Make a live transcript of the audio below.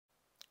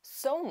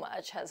So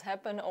much has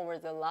happened over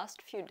the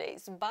last few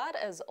days, but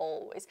as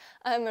always,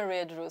 I'm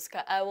Maria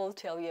Drutska. I will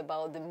tell you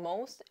about the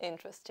most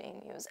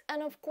interesting news.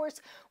 And of course,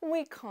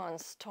 we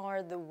can't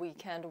start the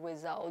weekend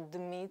without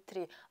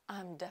Dmitry,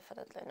 I'm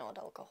definitely not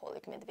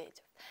alcoholic, Medvedev.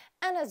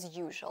 And as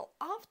usual,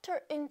 after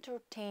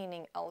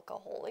entertaining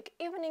alcoholic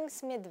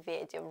evenings,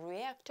 Medvedev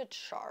reacted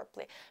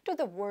sharply to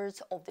the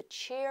words of the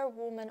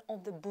chairwoman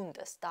of the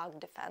Bundestag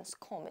Defense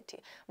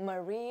Committee,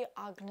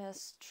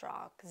 Marie-Agnes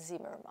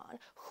Strack-Zimmermann,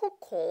 who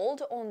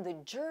called on the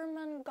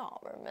German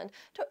government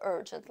to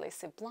urgently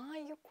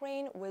supply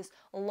Ukraine with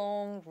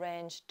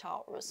long-range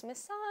Taurus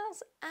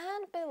missiles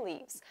and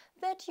believes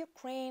that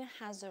Ukraine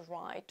has a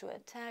right to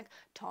attack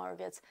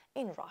targets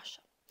in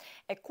Russia.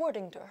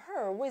 According to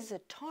her, with the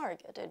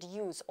targeted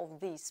use of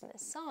these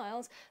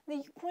missiles, the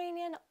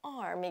Ukrainian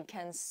army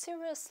can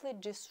seriously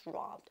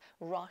disrupt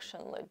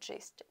Russian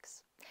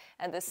logistics.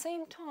 At the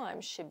same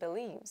time, she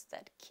believes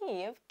that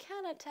Kiev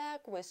can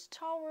attack with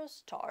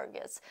Taurus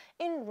targets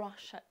in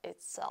Russia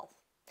itself.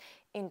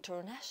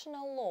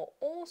 International law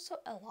also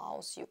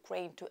allows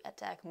Ukraine to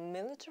attack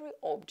military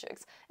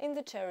objects in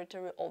the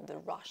territory of the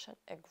Russian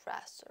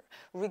aggressor,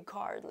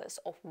 regardless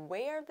of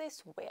where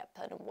this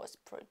weapon was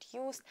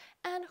produced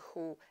and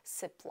who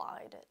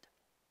supplied it.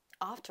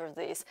 After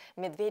this,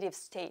 Medvedev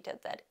stated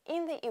that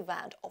in the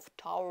event of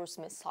Taurus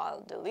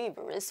missile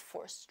deliveries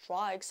for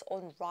strikes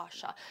on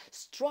Russia,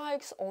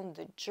 strikes on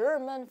the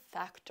German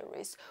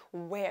factories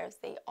where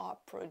they are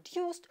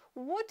produced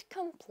would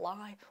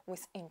comply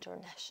with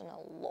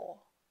international law.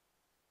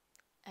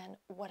 And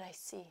what I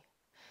see,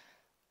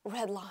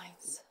 red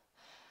lines,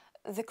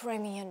 the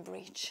Crimean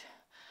breach,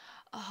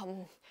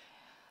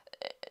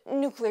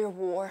 nuclear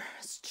war,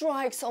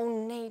 strikes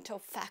on NATO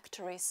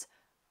factories.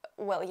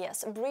 Well,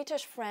 yes,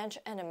 British, French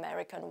and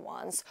American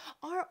ones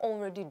are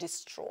already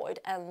destroyed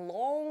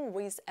along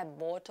with a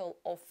bottle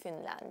of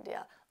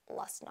Finlandia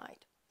last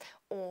night.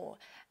 Or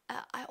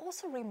I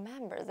also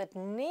remember that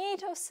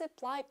NATO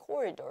supply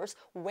corridors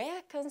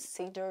were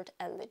considered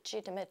a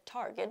legitimate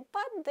target,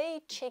 but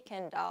they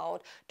chickened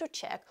out to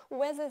check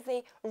whether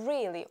they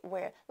really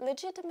were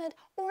legitimate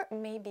or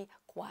maybe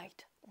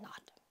quite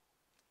not.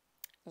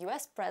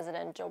 US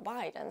President Joe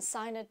Biden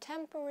signed a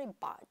temporary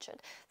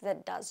budget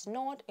that does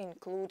not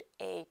include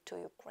aid to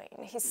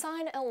Ukraine. He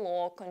signed a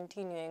law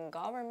continuing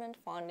government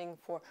funding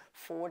for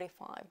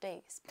 45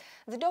 days.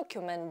 The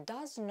document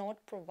does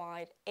not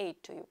provide aid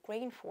to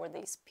Ukraine for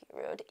this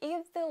period.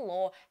 If the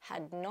law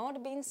had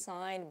not been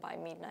signed by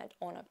midnight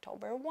on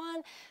October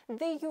 1,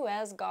 the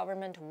US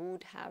government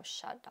would have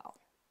shut down.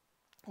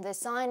 The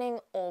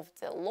signing of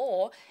the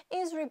law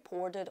is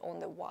reported on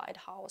the White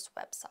House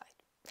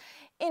website.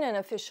 In an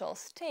official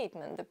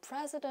statement, the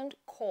president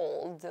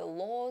called the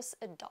law's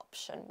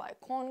adoption by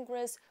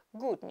Congress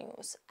good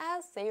news,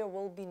 as there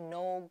will be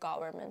no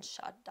government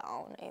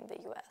shutdown in the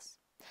US.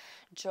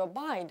 Joe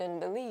Biden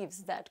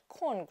believes that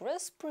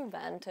Congress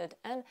prevented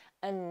an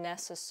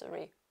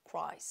unnecessary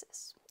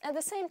crisis. At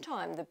the same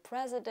time, the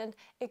president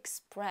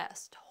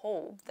expressed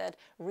hope that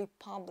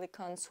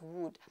Republicans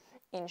would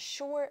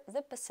ensure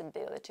the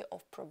possibility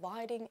of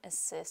providing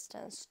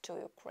assistance to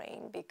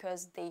Ukraine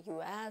because the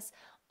US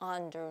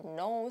under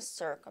no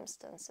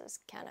circumstances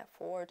can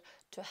afford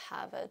to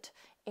have it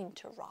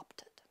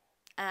interrupted.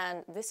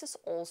 And this is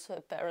also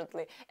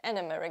apparently an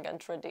American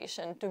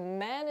tradition to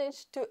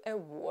manage to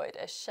avoid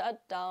a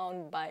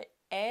shutdown by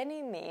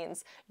any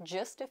means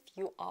just a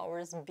few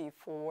hours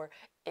before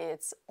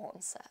its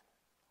onset.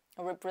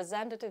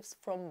 Representatives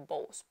from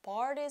both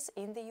parties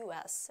in the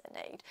US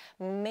Senate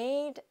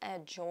made a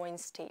joint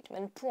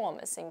statement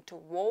promising to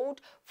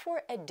vote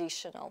for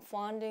additional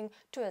funding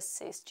to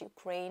assist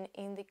Ukraine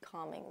in the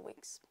coming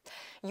weeks.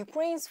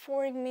 Ukraine's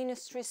Foreign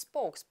Ministry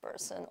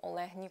spokesperson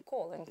Oleg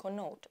Nikolenko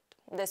noted,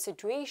 the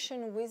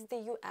situation with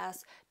the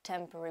US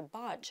temporary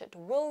budget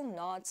will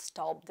not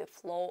stop the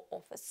flow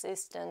of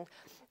assistance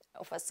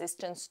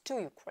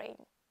to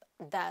Ukraine.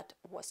 That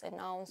was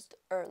announced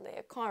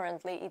earlier.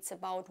 Currently, it's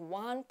about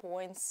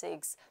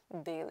 $1.6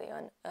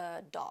 billion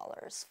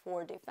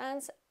for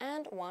defense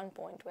and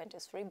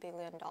 $1.23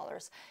 billion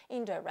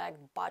in direct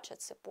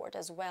budget support,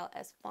 as well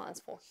as funds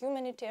for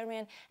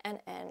humanitarian and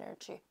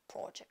energy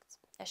projects.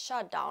 A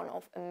shutdown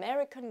of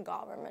American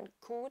government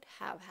could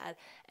have had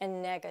a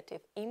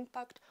negative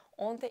impact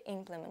on the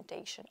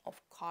implementation of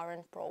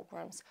current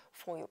programs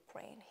for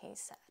Ukraine, he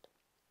said.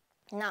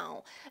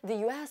 Now,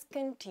 the US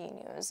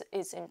continues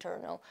its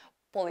internal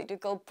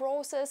political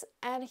process,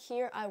 and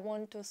here I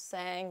want to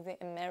thank the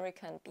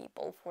American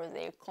people for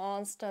their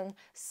constant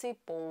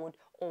support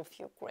of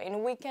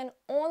Ukraine. We can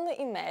only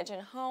imagine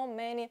how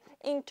many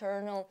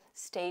internal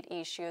state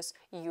issues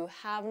you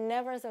have.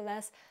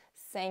 Nevertheless,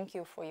 thank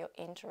you for your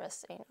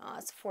interest in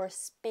us, for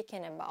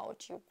speaking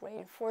about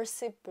Ukraine, for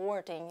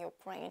supporting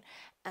Ukraine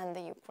and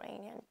the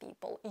Ukrainian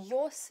people.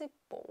 Your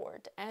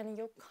support and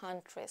your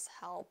country's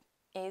help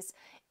is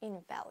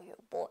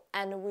invaluable,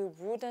 and we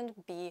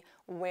wouldn't be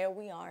where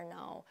we are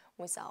now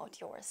without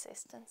your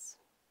assistance.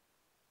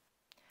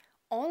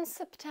 On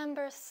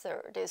September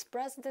 30th,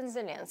 President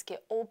Zelensky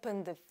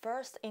opened the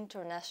first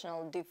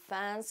International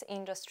Defense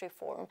Industry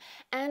Forum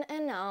and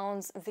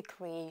announced the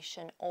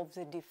creation of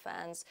the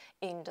Defense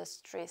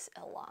Industries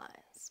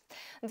Alliance.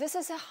 This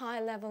is a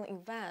high-level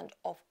event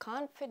of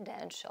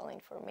confidential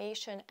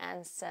information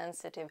and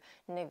sensitive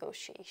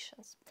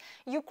negotiations.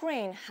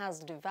 Ukraine has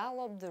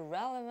developed the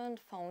relevant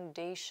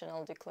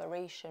foundational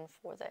declaration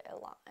for the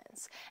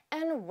alliance,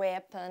 and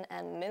weapon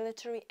and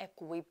military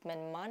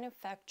equipment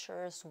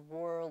manufacturers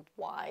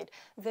worldwide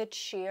that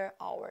share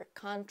our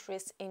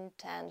country's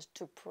intent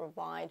to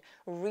provide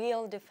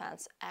real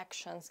defense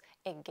actions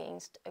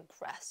against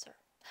aggressor.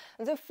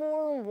 The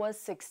forum was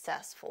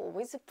successful,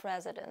 with the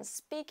president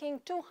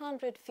speaking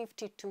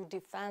 252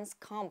 defense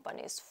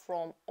companies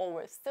from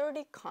over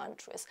 30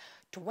 countries,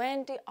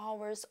 20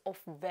 hours of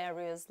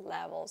various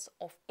levels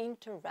of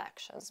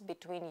interactions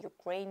between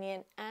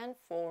Ukrainian and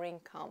foreign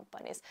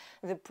companies,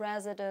 the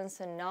president's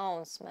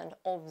announcement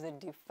of the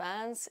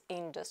Defense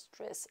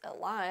Industries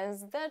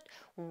Alliance that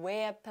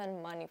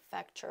weapon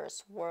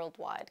manufacturers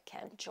worldwide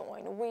can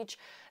join, which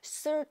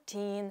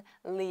 13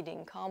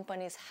 leading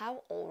companies have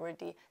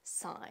already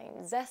signed.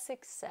 The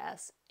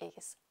success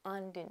is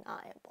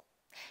undeniable.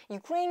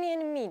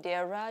 Ukrainian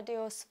media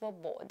Radio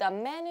Svoboda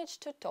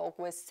managed to talk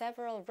with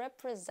several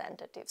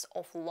representatives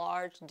of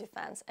large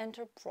defense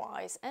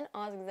enterprise and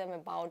ask them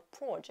about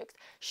projects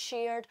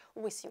shared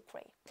with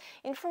Ukraine.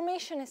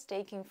 Information is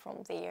taken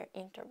from their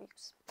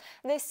interviews.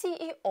 The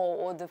CEO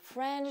of the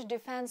French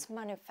defense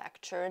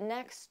manufacturer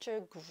Nexter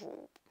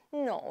Group,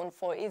 known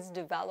for its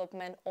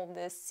development of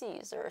the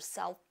Caesar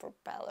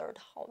self-propelled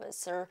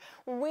howitzer,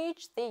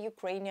 which the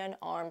Ukrainian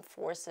armed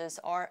forces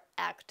are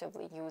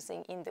actively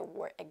using in the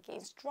war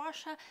against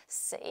Russia,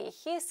 say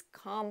his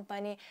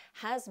company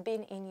has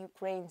been in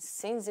Ukraine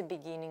since the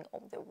beginning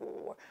of the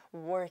war,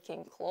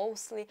 working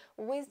closely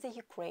with the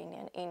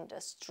Ukrainian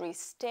industry,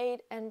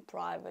 state and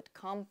private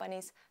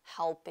companies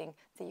helping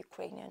the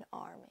Ukrainian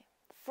army.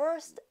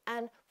 First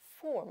and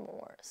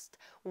foremost,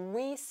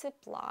 we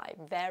supply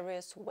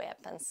various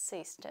weapon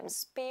systems,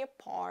 spare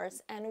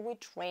parts, and we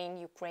train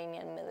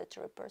Ukrainian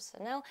military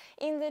personnel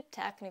in the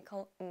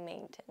technical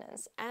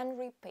maintenance and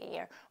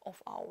repair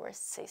of our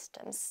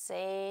systems,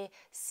 say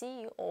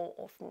CEO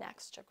of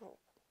Nexter Group.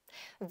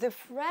 The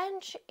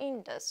French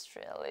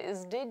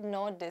industrialist did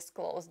not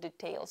disclose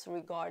details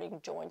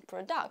regarding joint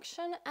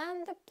production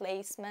and the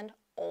placement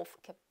of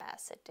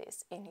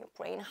capacities in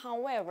Ukraine.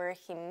 However,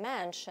 he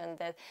mentioned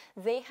that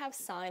they have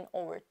signed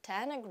over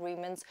 10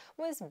 agreements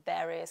with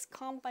various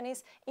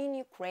companies in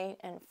Ukraine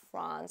and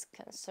France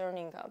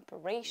concerning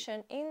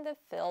cooperation in the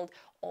field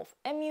of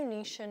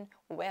ammunition,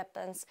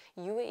 weapons,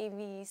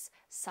 UAVs,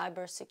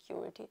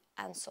 cybersecurity,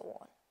 and so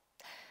on.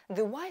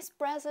 The vice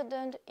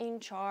president in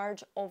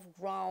charge of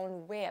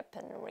ground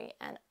weaponry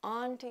and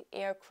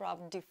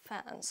anti-aircraft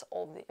defense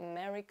of the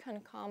American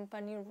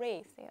company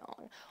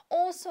Raytheon,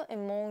 also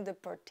among the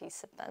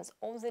participants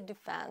of the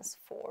Defense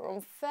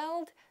Forum,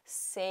 felt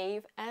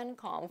safe and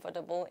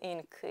comfortable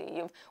in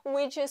Kyiv,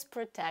 which is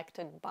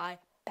protected by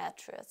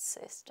Patriot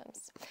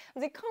systems.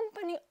 The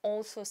company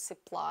also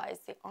supplies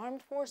the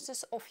armed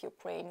forces of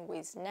Ukraine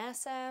with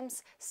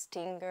NASAMS,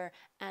 Stinger,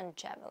 and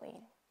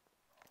Javelin.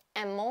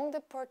 Among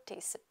the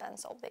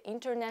participants of the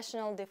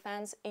International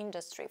Defense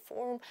Industry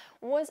Forum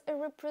was a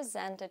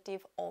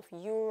representative of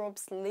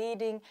Europe's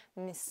leading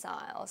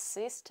missile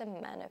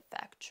system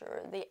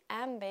manufacturer, the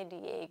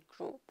Medvedev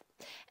Group.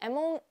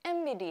 Among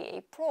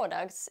MBDA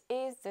products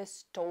is the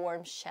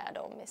Storm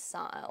Shadow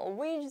missile,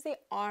 which the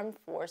armed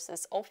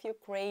forces of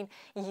Ukraine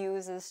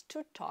uses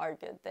to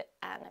target the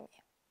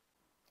enemy.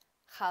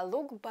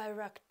 Haluk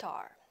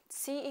Bayraktar,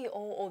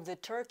 CEO of the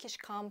Turkish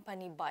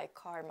company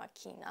Baykar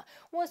Makina,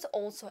 was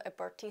also a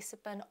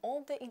participant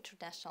of the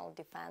International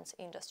Defense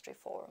Industry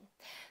Forum.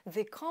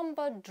 The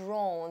combat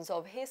drones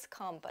of his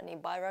company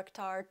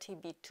Bayraktar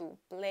TB2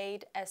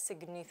 played a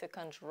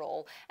significant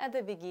role at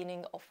the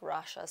beginning of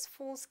Russia's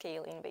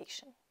full-scale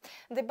invasion.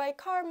 The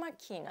Baykar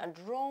Makina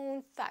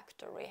drone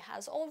factory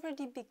has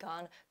already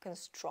begun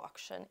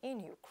construction in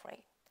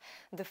Ukraine.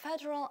 The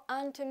Federal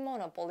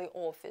Anti-Monopoly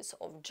Office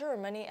of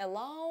Germany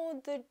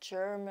allowed the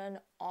German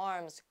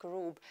arms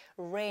group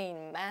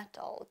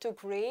Rheinmetall to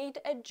create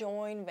a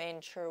joint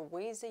venture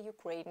with the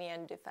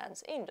Ukrainian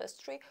defense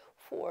industry,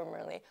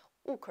 formerly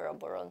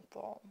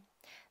Ukroboronprom.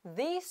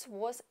 This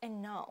was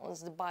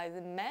announced by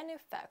the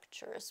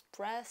manufacturer's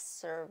press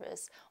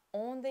service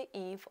on the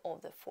eve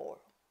of the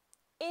forum.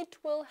 It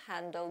will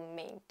handle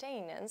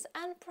maintenance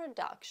and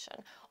production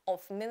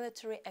of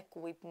military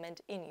equipment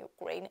in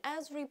Ukraine,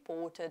 as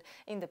reported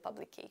in the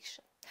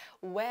publication.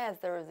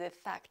 Whether the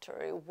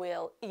factory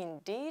will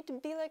indeed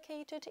be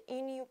located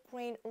in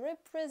Ukraine,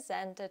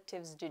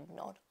 representatives did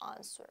not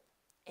answer.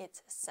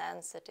 It's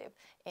sensitive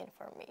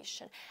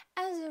information.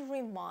 As a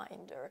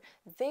reminder,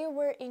 there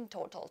were in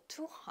total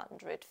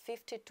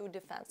 252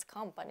 defense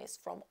companies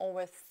from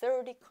over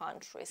 30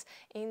 countries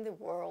in the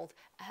world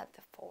at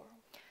the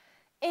forum.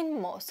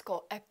 In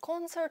Moscow, a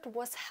concert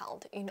was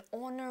held in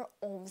honor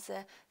of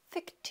the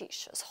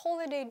fictitious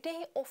holiday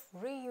day of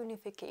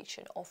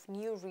reunification of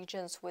new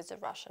regions with the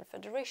Russian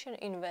Federation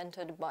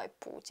invented by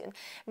Putin,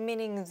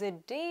 meaning the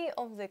day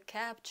of the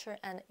capture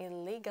and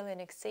illegal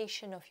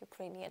annexation of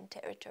Ukrainian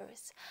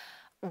territories.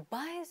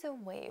 By the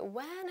way,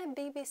 when a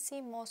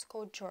BBC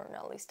Moscow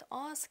journalist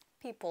asked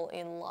people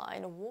in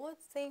line what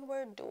they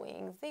were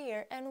doing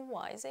there and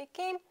why they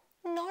came,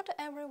 not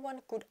everyone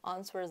could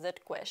answer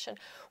that question,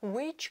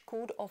 which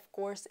could of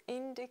course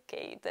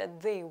indicate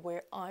that they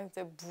were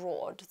either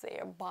brought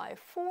there by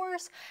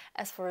force,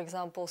 as for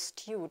example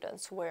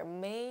students were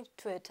made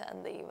to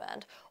attend the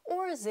event,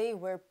 or they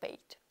were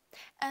paid.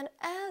 And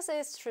as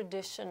is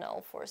traditional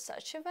for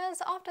such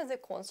events, after the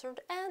concert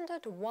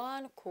ended,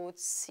 one could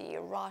see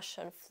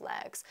Russian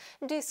flags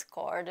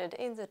discarded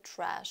in the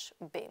trash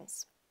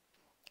bins.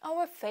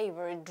 Our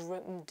favorite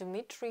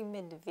Dmitry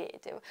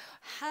Medvedev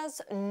has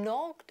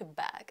knocked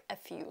back a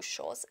few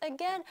shots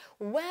again,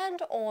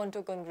 went on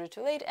to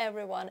congratulate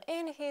everyone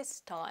in his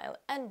style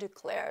and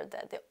declared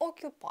that the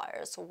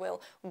occupiers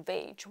will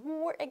wage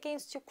war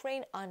against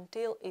Ukraine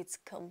until its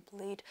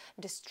complete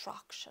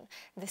destruction.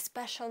 The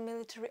special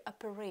military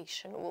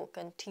operation will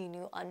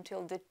continue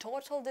until the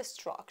total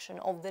destruction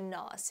of the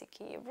Nazi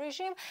Kiev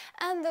regime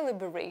and the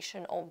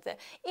liberation of the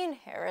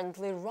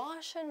inherently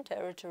Russian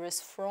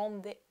territories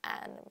from the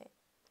enemy.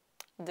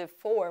 The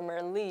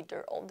former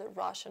leader of the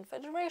Russian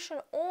Federation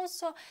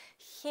also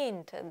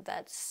hinted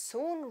that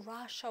soon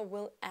Russia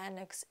will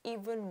annex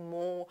even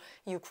more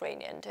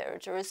Ukrainian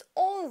territories,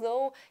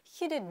 although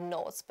he did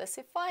not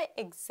specify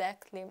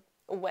exactly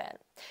when.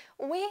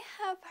 We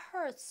have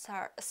heard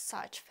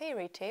such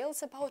fairy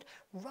tales about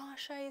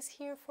Russia is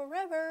here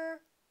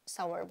forever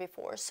somewhere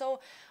before, so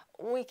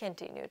we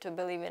continue to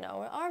believe in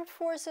our armed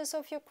forces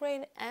of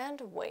Ukraine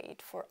and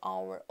wait for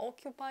our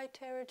occupied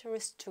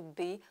territories to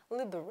be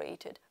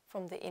liberated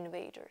from the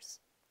invaders.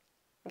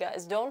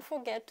 Guys, don't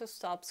forget to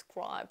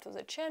subscribe to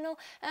the channel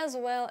as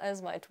well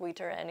as my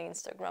Twitter and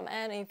Instagram.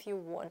 And if you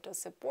want to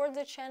support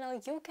the channel,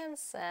 you can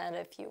send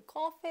a few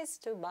coffees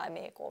to Buy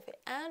Me a Coffee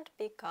and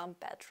become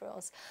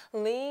Patreons.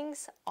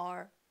 Links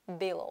are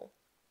below.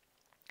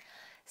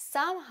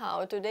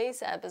 Somehow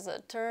today's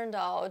episode turned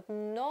out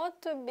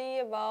not to be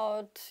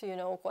about,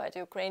 quite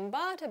Ukraine,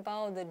 but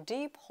about the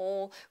deep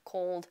hole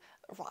called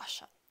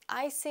Russia.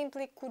 I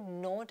simply could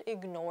not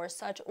ignore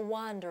such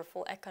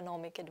wonderful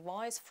economic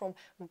advice from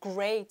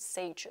great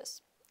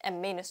sages. A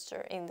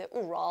minister in the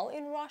Ural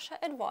in Russia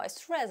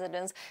advised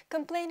residents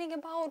complaining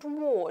about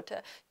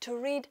water to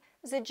read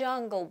the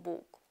Jungle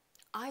Book.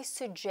 I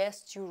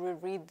suggest you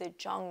reread the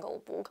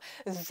Jungle Book.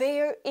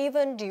 There,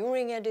 even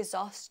during a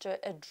disaster,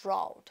 a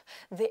drought,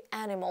 the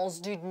animals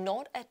did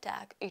not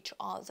attack each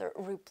other,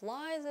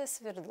 replied the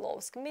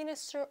Sverdlovsk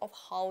Minister of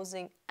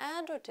Housing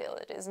and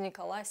Utilities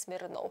Nikolai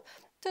Smirnov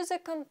to the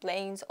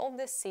complaints of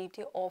the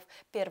city of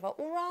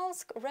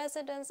Pervouralsk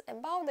residents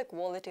about the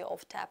quality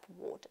of tap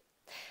water.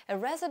 A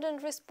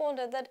resident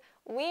responded that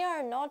we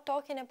are not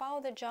talking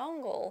about the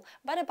jungle,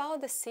 but about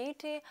the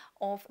city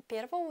of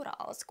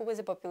Pervouralsk with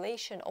a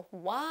population of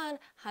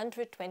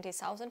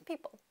 120,000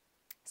 people.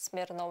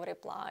 Smirnov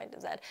replied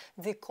that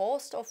the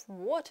cost of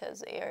water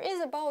there is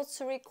about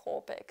 3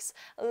 kopecks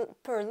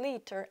per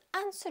liter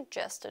and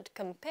suggested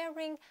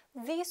comparing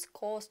this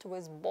cost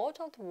with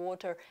bottled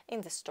water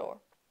in the store.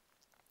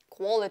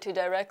 Quality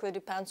directly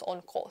depends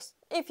on cost.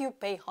 If you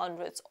pay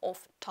hundreds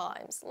of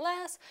times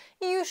less,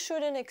 you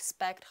shouldn't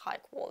expect high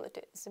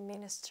quality, the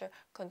minister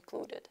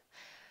concluded.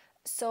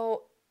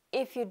 So,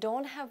 if you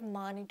don't have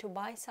money to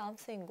buy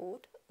something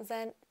good,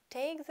 then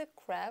take the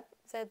crap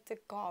that the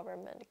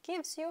government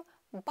gives you,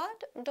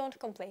 but don't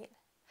complain.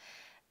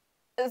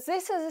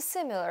 This is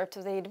similar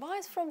to the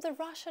advice from the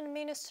Russian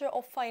Minister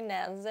of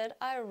Finance that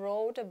I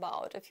wrote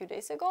about a few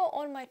days ago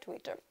on my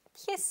Twitter.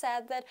 He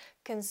said that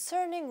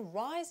concerning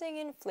rising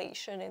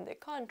inflation in the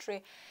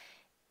country,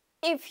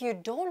 if you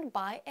don't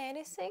buy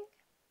anything,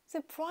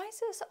 the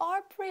prices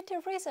are pretty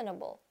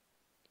reasonable.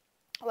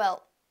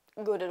 Well,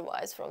 good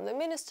advice from the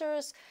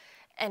ministers.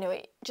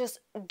 Anyway,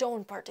 just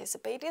don't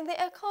participate in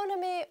the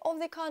economy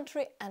of the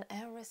country and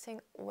everything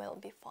will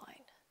be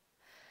fine.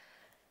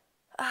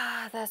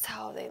 That's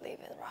how they live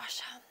in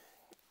Russia.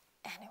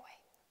 Anyway,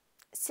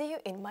 see you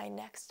in my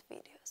next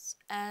videos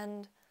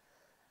and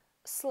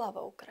Slava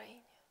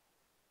Ukraini!